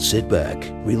sit back,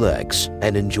 relax,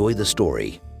 and enjoy the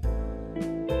story.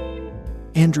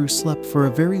 Andrew slept for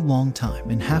a very long time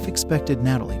and half expected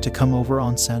Natalie to come over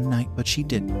on Saturday night, but she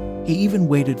didn't. He even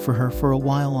waited for her for a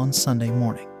while on Sunday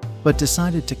morning, but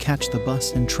decided to catch the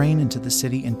bus and train into the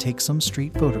city and take some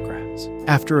street photographs.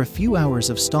 After a few hours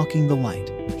of stalking the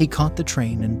light, he caught the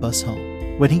train and bus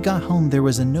home. When he got home, there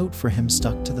was a note for him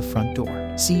stuck to the front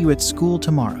door. "See you at school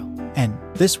tomorrow." And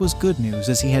this was good news,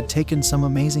 as he had taken some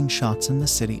amazing shots in the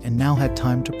city and now had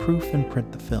time to proof and print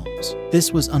the films.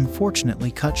 This was unfortunately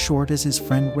cut short as his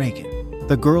friend Reagan,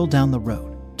 the girl down the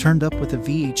road, turned up with a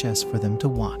VHS for them to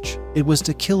watch. It was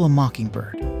To Kill a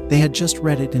Mockingbird. They had just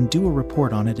read it and do a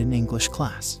report on it in English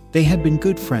class. They had been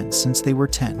good friends since they were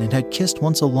 10 and had kissed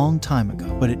once a long time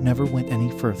ago, but it never went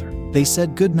any further. They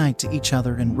said goodnight to each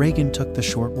other and Reagan took the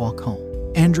short walk home.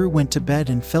 Andrew went to bed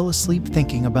and fell asleep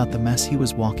thinking about the mess he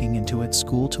was walking into at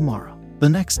school tomorrow. The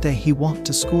next day he walked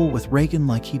to school with Reagan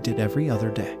like he did every other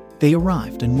day. They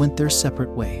arrived and went their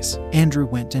separate ways. Andrew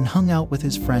went and hung out with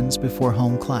his friends before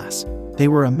home class. They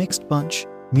were a mixed bunch,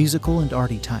 musical and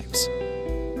arty types,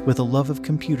 with a love of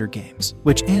computer games,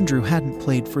 which Andrew hadn't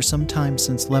played for some time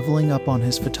since leveling up on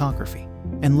his photography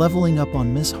and leveling up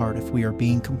on Miss Hart, if we are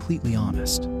being completely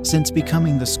honest. Since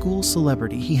becoming the school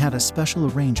celebrity, he had a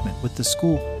special arrangement with the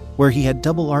school where he had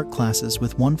double art classes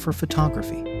with one for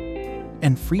photography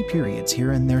and free periods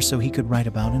here and there so he could write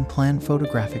about and plan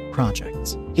photographic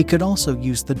projects. He could also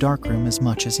use the darkroom as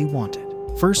much as he wanted.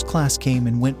 First class came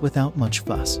and went without much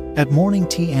fuss. At morning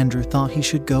tea, Andrew thought he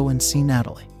should go and see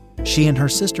Natalie. She and her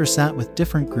sister sat with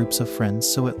different groups of friends,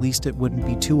 so at least it wouldn't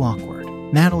be too awkward.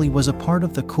 Natalie was a part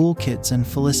of the cool kids and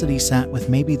Felicity sat with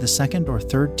maybe the second or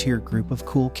third tier group of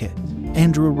cool kids.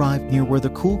 Andrew arrived near where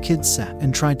the cool kids sat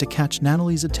and tried to catch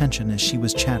Natalie's attention as she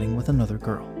was chatting with another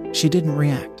girl. She didn't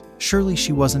react. Surely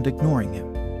she wasn't ignoring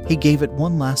him. He gave it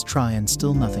one last try and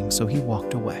still nothing, so he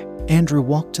walked away. Andrew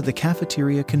walked to the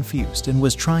cafeteria confused and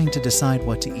was trying to decide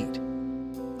what to eat.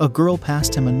 A girl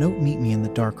passed him a note, "Meet me in the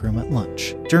darkroom at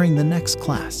lunch." During the next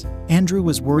class, Andrew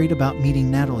was worried about meeting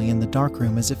Natalie in the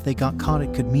darkroom, as if they got caught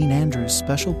it could mean Andrew's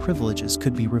special privileges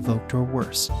could be revoked or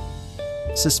worse,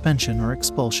 suspension or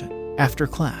expulsion. After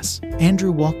class,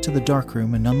 Andrew walked to the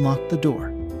darkroom and unlocked the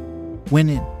door, went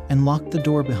in, and locked the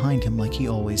door behind him like he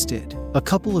always did. A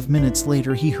couple of minutes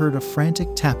later, he heard a frantic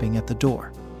tapping at the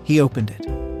door. He opened it.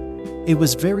 It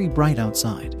was very bright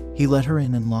outside. He let her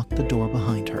in and locked the door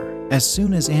behind her. As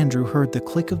soon as Andrew heard the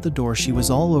click of the door, she was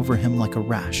all over him like a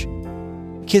rash,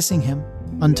 kissing him,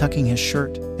 untucking his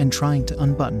shirt, and trying to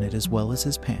unbutton it as well as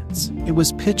his pants. It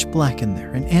was pitch black in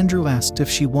there, and Andrew asked if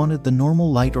she wanted the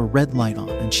normal light or red light on,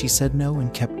 and she said no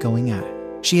and kept going at it.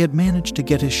 She had managed to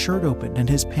get his shirt open and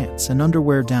his pants and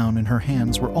underwear down, and her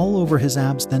hands were all over his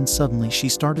abs. Then suddenly she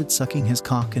started sucking his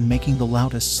cock and making the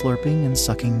loudest slurping and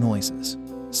sucking noises.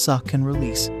 Suck and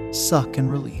release, suck and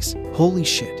release. Holy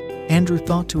shit. Andrew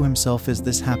thought to himself, is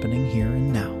this happening here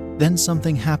and now? Then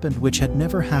something happened which had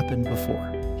never happened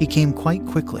before. He came quite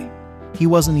quickly. He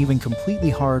wasn't even completely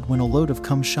hard when a load of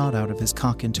cum shot out of his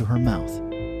cock into her mouth.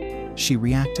 She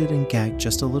reacted and gagged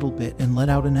just a little bit and let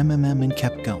out an and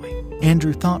kept going.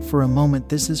 Andrew thought for a moment,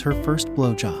 this is her first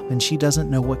blowjob and she doesn't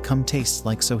know what cum tastes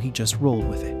like, so he just rolled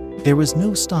with it. There was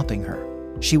no stopping her.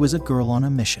 She was a girl on a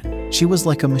mission. She was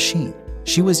like a machine.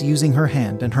 She was using her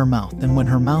hand and her mouth, and when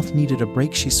her mouth needed a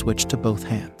break, she switched to both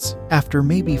hands. After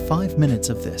maybe 5 minutes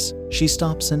of this, she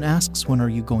stops and asks, "When are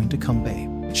you going to come,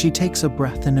 babe?" She takes a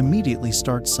breath and immediately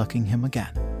starts sucking him again.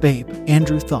 "Babe,"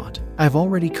 Andrew thought, "I've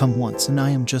already come once and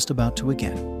I am just about to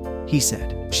again," he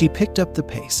said. She picked up the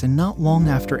pace, and not long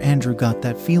after, Andrew got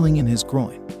that feeling in his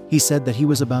groin. He said that he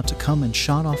was about to come and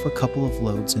shot off a couple of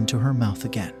loads into her mouth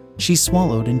again. She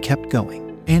swallowed and kept going.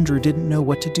 Andrew didn't know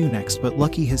what to do next, but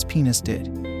lucky his penis did.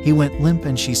 He went limp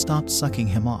and she stopped sucking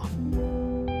him off.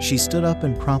 She stood up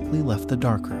and promptly left the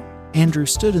darkroom. Andrew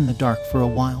stood in the dark for a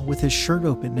while with his shirt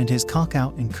open and his cock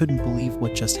out and couldn't believe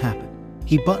what just happened.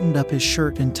 He buttoned up his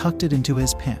shirt and tucked it into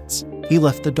his pants. He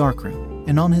left the darkroom,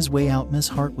 and on his way out, Miss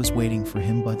Hart was waiting for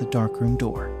him by the darkroom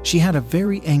door. She had a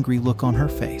very angry look on her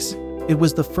face. It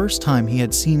was the first time he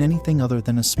had seen anything other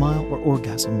than a smile or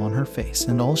orgasm on her face,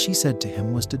 and all she said to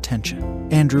him was detention.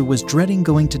 Andrew was dreading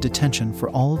going to detention for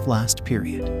all of last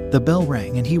period. The bell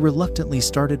rang and he reluctantly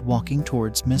started walking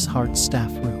towards Miss Hart's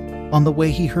staff room. On the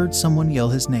way, he heard someone yell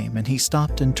his name and he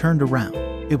stopped and turned around.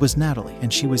 It was Natalie,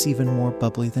 and she was even more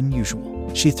bubbly than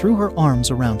usual. She threw her arms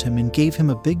around him and gave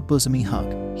him a big bosomy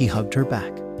hug. He hugged her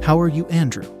back. "How are you,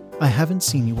 Andrew? I haven't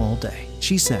seen you all day,"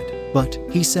 she said. "But,"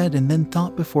 he said, and then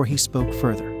thought before he spoke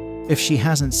further. "If she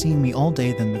hasn't seen me all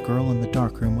day, then the girl in the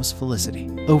darkroom was Felicity."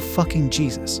 Oh fucking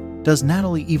Jesus. Does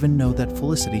Natalie even know that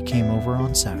Felicity came over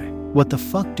on Saturday? What the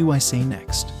fuck do I say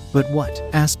next? But what?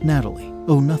 Asked Natalie.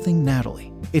 Oh, nothing,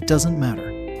 Natalie. It doesn't matter.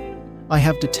 I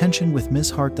have detention with Miss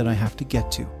Hart that I have to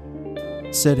get to,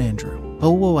 said Andrew.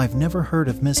 Oh, whoa, I've never heard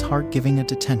of Miss Hart giving a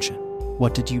detention.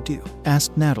 What did you do?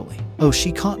 Asked Natalie. Oh,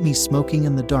 she caught me smoking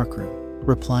in the darkroom,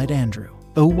 replied Andrew.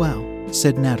 Oh, wow,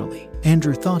 said Natalie.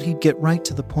 Andrew thought he'd get right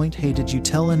to the point. Hey, did you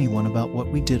tell anyone about what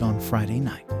we did on Friday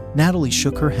night? Natalie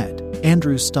shook her head.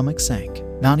 Andrew's stomach sank.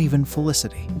 Not even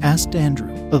Felicity? Asked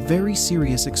Andrew. A very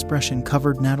serious expression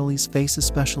covered Natalie's face.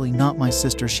 Especially not my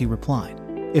sister, she replied.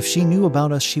 If she knew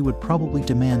about us, she would probably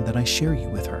demand that I share you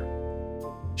with her.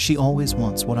 She always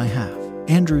wants what I have.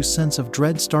 Andrew's sense of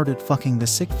dread started fucking the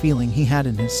sick feeling he had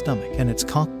in his stomach, and its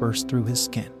cock burst through his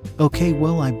skin. Okay,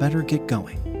 well, I better get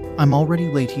going. I'm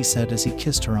already late, he said as he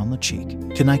kissed her on the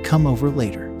cheek. Can I come over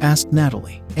later? Asked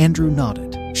Natalie. Andrew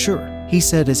nodded. Sure, he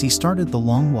said as he started the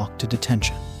long walk to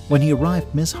detention. When he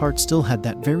arrived, Miss Hart still had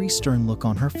that very stern look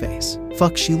on her face.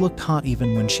 Fuck, she looked hot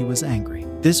even when she was angry.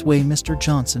 This way, Mr.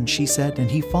 Johnson, she said, and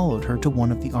he followed her to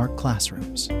one of the art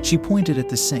classrooms. She pointed at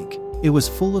the sink. It was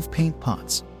full of paint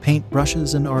pots, paint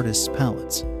brushes, and artists'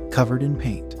 palettes, covered in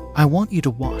paint. I want you to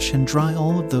wash and dry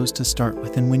all of those to start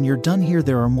with, and when you're done here,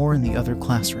 there are more in the other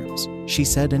classrooms, she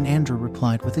said, and Andrew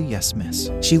replied with a yes,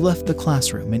 miss. She left the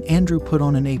classroom, and Andrew put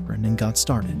on an apron and got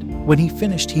started. When he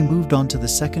finished, he moved on to the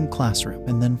second classroom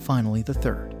and then finally the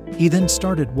third. He then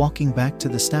started walking back to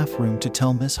the staff room to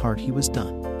tell Miss Hart he was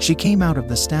done. She came out of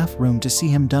the staff room to see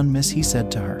him done, miss, he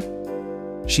said to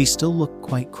her. She still looked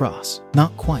quite cross.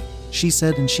 Not quite, she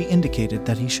said, and she indicated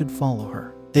that he should follow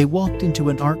her. They walked into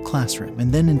an art classroom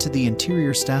and then into the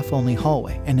interior staff-only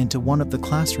hallway and into one of the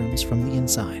classrooms from the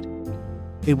inside.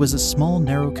 It was a small,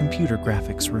 narrow computer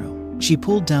graphics room. She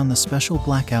pulled down the special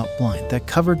blackout blind that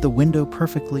covered the window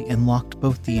perfectly and locked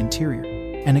both the interior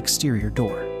and exterior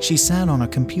door. She sat on a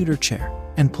computer chair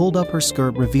and pulled up her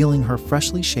skirt, revealing her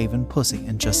freshly shaven pussy,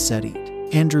 and just said eat.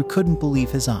 Andrew couldn't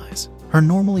believe his eyes. Her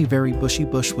normally very bushy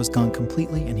bush was gone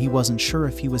completely, and he wasn't sure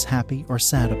if he was happy or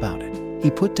sad about it. He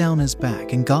put down his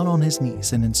back and got on his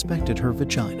knees and inspected her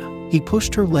vagina. He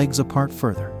pushed her legs apart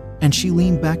further, and she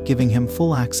leaned back, giving him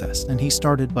full access, and he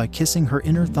started by kissing her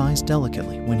inner thighs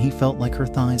delicately. When he felt like her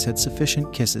thighs had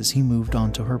sufficient kisses, he moved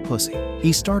on to her pussy.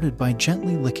 He started by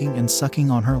gently licking and sucking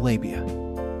on her labia.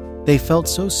 They felt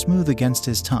so smooth against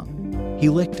his tongue. He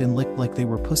licked and licked like they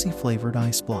were pussy-flavored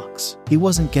ice blocks. He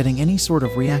wasn't getting any sort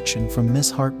of reaction from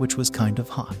Miss Hart, which was kind of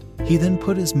hot. He then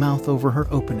put his mouth over her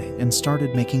opening and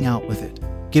started making out with it,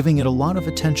 giving it a lot of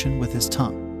attention with his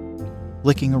tongue,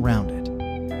 licking around it,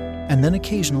 and then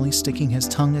occasionally sticking his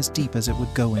tongue as deep as it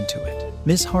would go into it.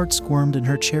 Miss Hart squirmed in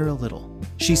her chair a little.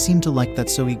 She seemed to like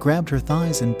that, so he grabbed her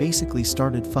thighs and basically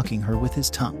started fucking her with his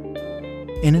tongue.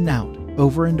 In and out,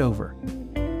 over and over.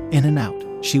 In and out.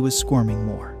 She was squirming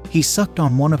more. He sucked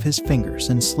on one of his fingers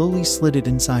and slowly slid it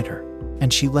inside her,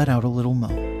 and she let out a little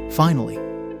moan. Finally,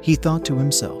 he thought to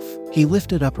himself. He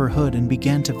lifted up her hood and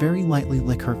began to very lightly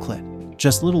lick her clit,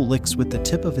 just little licks with the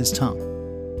tip of his tongue.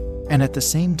 And at the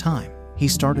same time, he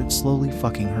started slowly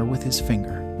fucking her with his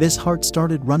finger. Miss Hart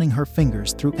started running her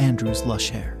fingers through Andrew's lush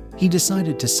hair. He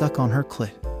decided to suck on her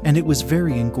clit, and it was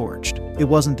very engorged. It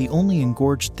wasn't the only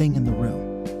engorged thing in the room.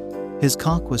 His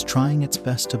cock was trying its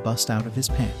best to bust out of his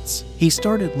pants. He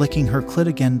started licking her clit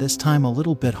again, this time a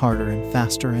little bit harder and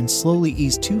faster, and slowly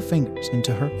eased 2 fingers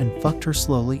into her and fucked her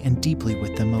slowly and deeply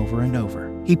with them over and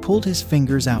over. He pulled his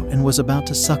fingers out and was about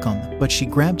to suck on them, but she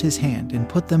grabbed his hand and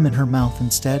put them in her mouth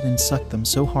instead and sucked them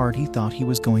so hard he thought he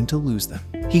was going to lose them.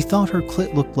 He thought her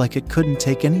clit looked like it couldn't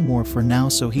take any more for now,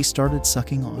 so he started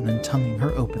sucking on and tonguing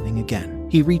her opening again.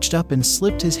 He reached up and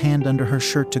slipped his hand under her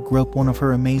shirt to grope one of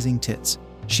her amazing tits.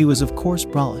 She was of course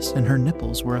braless, and her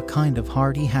nipples were a kind of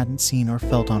hard he hadn't seen or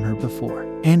felt on her before.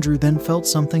 Andrew then felt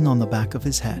something on the back of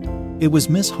his head. It was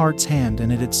Miss Hart's hand,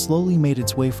 and it had slowly made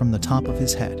its way from the top of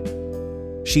his head.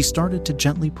 She started to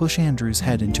gently push Andrew's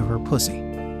head into her pussy,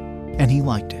 and he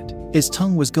liked it. His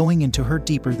tongue was going into her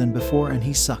deeper than before, and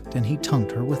he sucked and he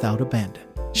tongued her without abandon.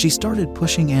 She started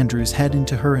pushing Andrew's head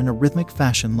into her in a rhythmic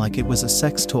fashion like it was a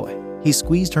sex toy. He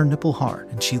squeezed her nipple hard,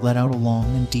 and she let out a long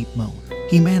and deep moan.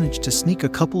 He managed to sneak a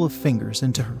couple of fingers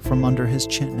into her from under his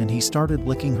chin, and he started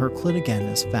licking her clit again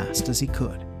as fast as he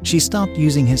could. She stopped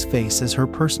using his face as her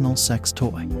personal sex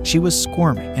toy. She was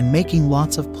squirming and making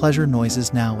lots of pleasure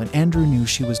noises now, and Andrew knew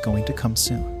she was going to come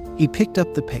soon. He picked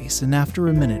up the pace, and after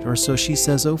a minute or so she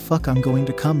says, "Oh fuck, I'm going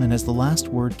to come," and as the last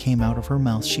word came out of her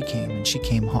mouth, she came, and she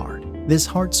came hard. This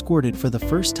Hart squirted for the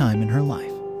first time in her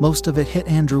life. Most of it hit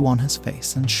Andrew on his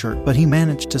face and shirt, but he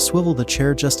managed to swivel the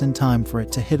chair just in time for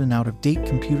it to hit an out-of-date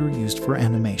computer used for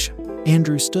animation.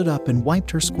 Andrew stood up and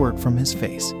wiped her squirt from his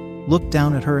face, looked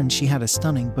down at her, and she had a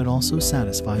stunning but also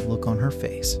satisfied look on her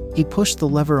face. He pushed the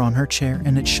lever on her chair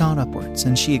and it shot upwards,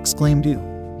 and she exclaimed, "Ew."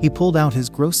 He pulled out his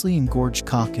grossly engorged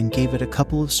cock and gave it a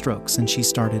couple of strokes, and she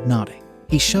started nodding.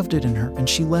 He shoved it in her and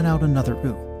she let out another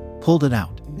 "ooh," pulled it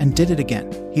out, and did it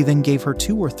again. He then gave her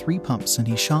 2 or 3 pumps, and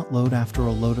he shot load after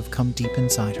a load of cum deep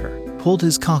inside her. Pulled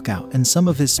his cock out, and some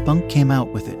of his spunk came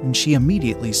out with it, and she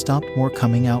immediately stopped more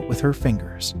coming out with her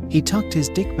fingers. He tucked his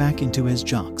dick back into his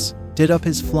jocks, did up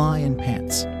his fly and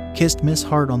pants, kissed Miss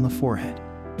Hart on the forehead,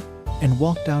 and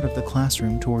walked out of the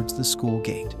classroom towards the school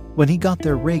gate. When he got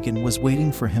there, Reagan was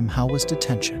waiting for him. "How was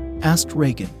detention?" asked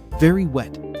Reagan. "Very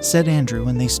wet," said Andrew,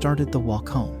 and they started the walk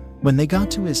home. When they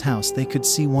got to his house, they could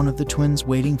see one of the twins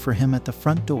waiting for him at the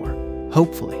front door.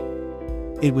 Hopefully.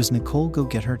 "It was Nicole. Go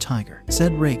get her, Tiger,"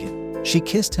 said Reagan. She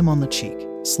kissed him on the cheek,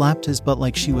 slapped his butt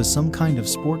like she was some kind of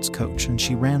sports coach, and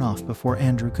she ran off before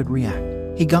Andrew could react.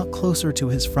 He got closer to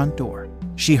his front door.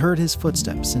 She heard his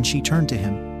footsteps and she turned to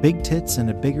him, big tits and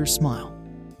a bigger smile.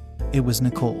 It was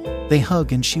Nicole. They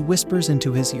hug and she whispers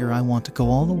into his ear, "I want to go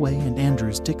all the way," and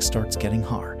Andrew's dick starts getting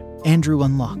hard. Andrew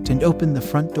unlocked and opened the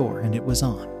front door, and it was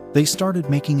on. They started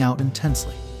making out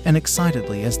intensely and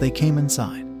excitedly as they came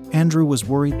inside. Andrew was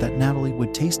worried that Natalie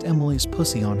would taste Emily's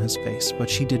pussy on his face, but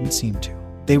she didn't seem to.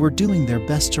 They were doing their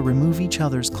best to remove each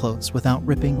other's clothes without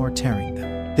ripping or tearing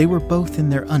them. They were both in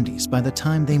their undies by the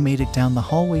time they made it down the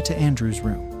hallway to Andrew's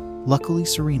room. Luckily,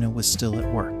 Serena was still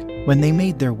at work. When they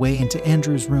made their way into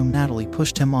Andrew's room, Natalie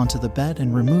pushed him onto the bed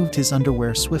and removed his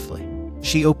underwear swiftly.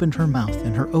 She opened her mouth,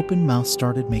 and her open mouth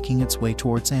started making its way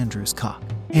towards Andrew's cock.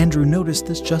 Andrew noticed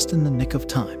this just in the nick of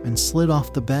time and slid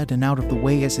off the bed and out of the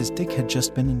way, as his dick had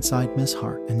just been inside Miss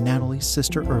Hart and Natalie's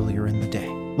sister earlier in the day.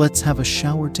 "Let's have a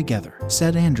shower together,"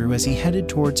 said Andrew as he headed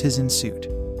towards his ensuite.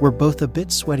 "We're both a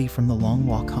bit sweaty from the long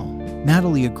walk home."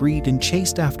 Natalie agreed and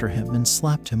chased after him and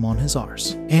slapped him on his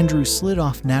arse. Andrew slid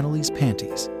off Natalie's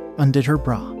panties, undid her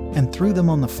bra, and threw them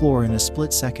on the floor in a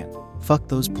split second. Fuck,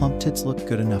 those plump tits look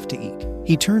good enough to eat.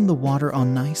 He turned the water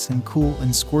on nice and cool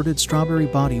and squirted strawberry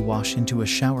body wash into a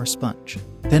shower sponge,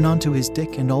 then onto his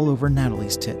dick and all over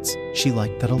Natalie's tits. She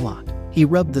liked that a lot. He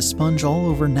rubbed the sponge all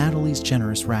over Natalie's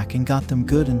generous rack and got them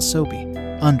good and soapy,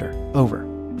 under, over,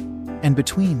 and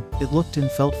between. It looked and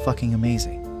felt fucking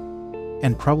amazing,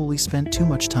 and probably spent too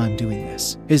much time doing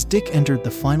this. His dick entered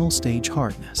the final stage,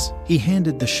 hardness. He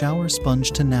handed the shower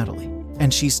sponge to Natalie,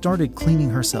 and she started cleaning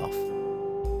herself.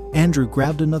 Andrew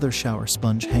grabbed another shower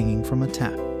sponge hanging from a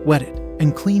tap, wet it,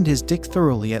 and cleaned his dick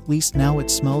thoroughly. "At least now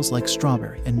it smells like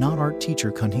strawberry and not art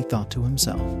teacher cunt," he thought to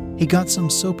himself. He got some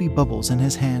soapy bubbles in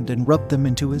his hand and rubbed them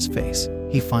into his face.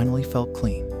 He finally felt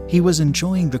clean. He was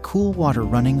enjoying the cool water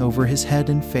running over his head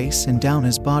and face and down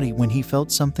his body when he felt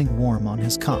something warm on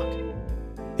his cock.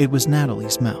 It was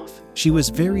Natalie's mouth. She was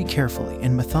very carefully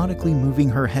and methodically moving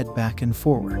her head back and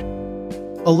forward,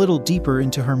 a little deeper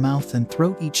into her mouth and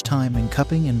throat each time, and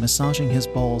cupping and massaging his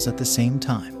balls at the same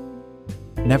time.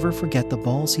 "Never forget the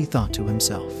balls," he thought to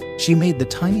himself. She made the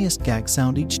tiniest gag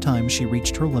sound each time she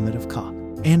reached her limit of cock.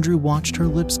 Andrew watched her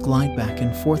lips glide back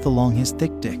and forth along his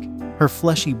thick dick. Her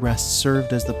fleshy breasts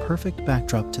served as the perfect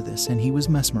backdrop to this, and he was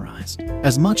mesmerized.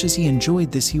 As much as he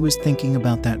enjoyed this, he was thinking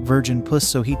about that virgin puss,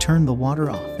 so he turned the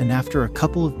water off, and after a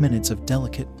couple of minutes of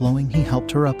delicate blowing, he helped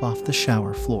her up off the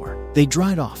shower floor. They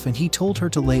dried off, and he told her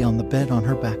to lay on the bed on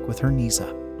her back with her knees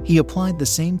up. He applied the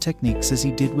same techniques as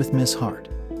he did with Miss Hart,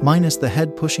 minus the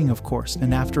head pushing, of course,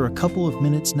 and after a couple of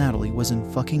minutes, Natalie was in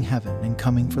fucking heaven and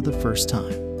coming for the first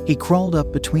time. He crawled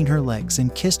up between her legs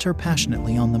and kissed her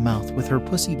passionately on the mouth with her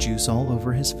pussy juice all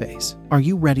over his face. "Are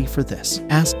you ready for this?"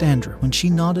 asked Andrew when she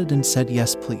nodded and said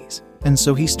yes please. And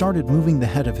so he started moving the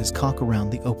head of his cock around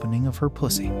the opening of her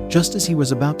pussy. Just as he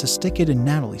was about to stick it in,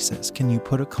 Natalie says, "Can you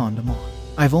put a condom on?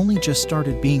 I've only just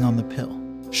started being on the pill."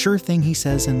 "Sure thing," he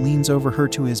says, and leans over her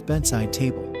to his bedside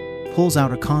table, pulls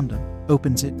out a condom,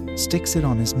 opens it, sticks it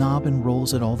on his knob, and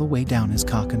rolls it all the way down his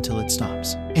cock until it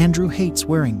stops. Andrew hates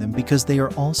wearing them because they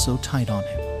are all so tight on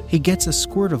him. He gets a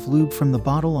squirt of lube from the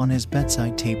bottle on his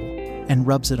bedside table and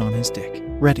rubs it on his dick.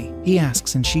 "Ready?" he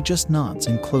asks, and she just nods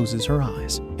and closes her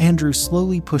eyes. Andrew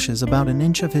slowly pushes about an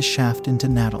inch of his shaft into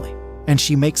Natalie, and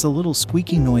she makes a little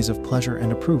squeaky noise of pleasure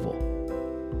and approval.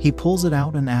 He pulls it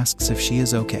out and asks if she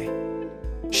is okay.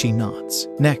 She nods.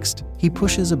 Next, he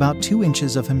pushes about 2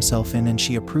 inches of himself in, and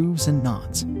she approves and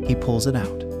nods. He pulls it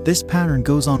out. This pattern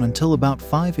goes on until about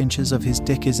 5 inches of his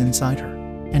dick is inside her,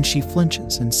 and she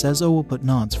flinches and says "oh," but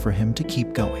nods for him to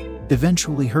keep going.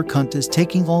 Eventually, her cunt is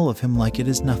taking all of him like it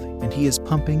is nothing, and he is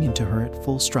pumping into her at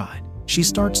full stride. She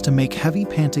starts to make heavy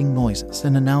panting noises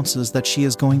and announces that she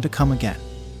is going to come again.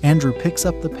 Andrew picks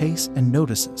up the pace and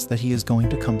notices that he is going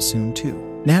to come soon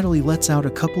too. Natalie lets out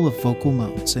a couple of vocal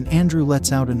moans and Andrew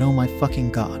lets out an "oh my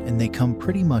fucking god," and they come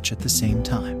pretty much at the same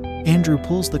time. Andrew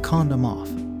pulls the condom off,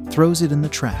 throws it in the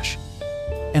trash,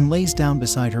 and lays down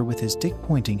beside her with his dick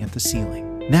pointing at the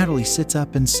ceiling. Natalie sits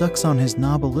up and sucks on his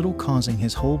knob a little, causing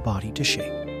his whole body to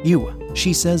shake. "Ew,"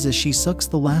 she says as she sucks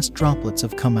the last droplets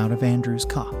of cum out of Andrew's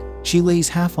cock. She lays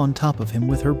half on top of him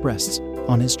with her breasts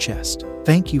on his chest.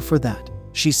 "Thank you for that,"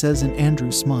 she says, and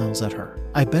Andrew smiles at her.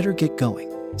 "I better get going,"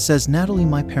 says Natalie.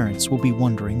 "My parents will be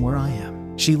wondering where I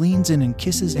am." She leans in and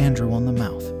kisses Andrew on the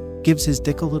mouth, gives his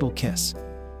dick a little kiss,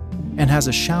 and has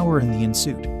a shower in the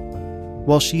ensuite.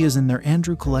 While she is in there,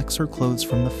 Andrew collects her clothes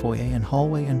from the foyer and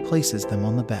hallway and places them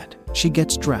on the bed. She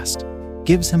gets dressed,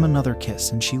 gives him another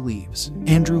kiss, and she leaves.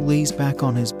 Andrew lays back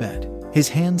on his bed, his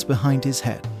hands behind his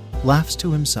head, laughs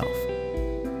to himself,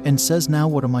 and says, "Now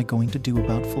what am I going to do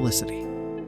about Felicity?"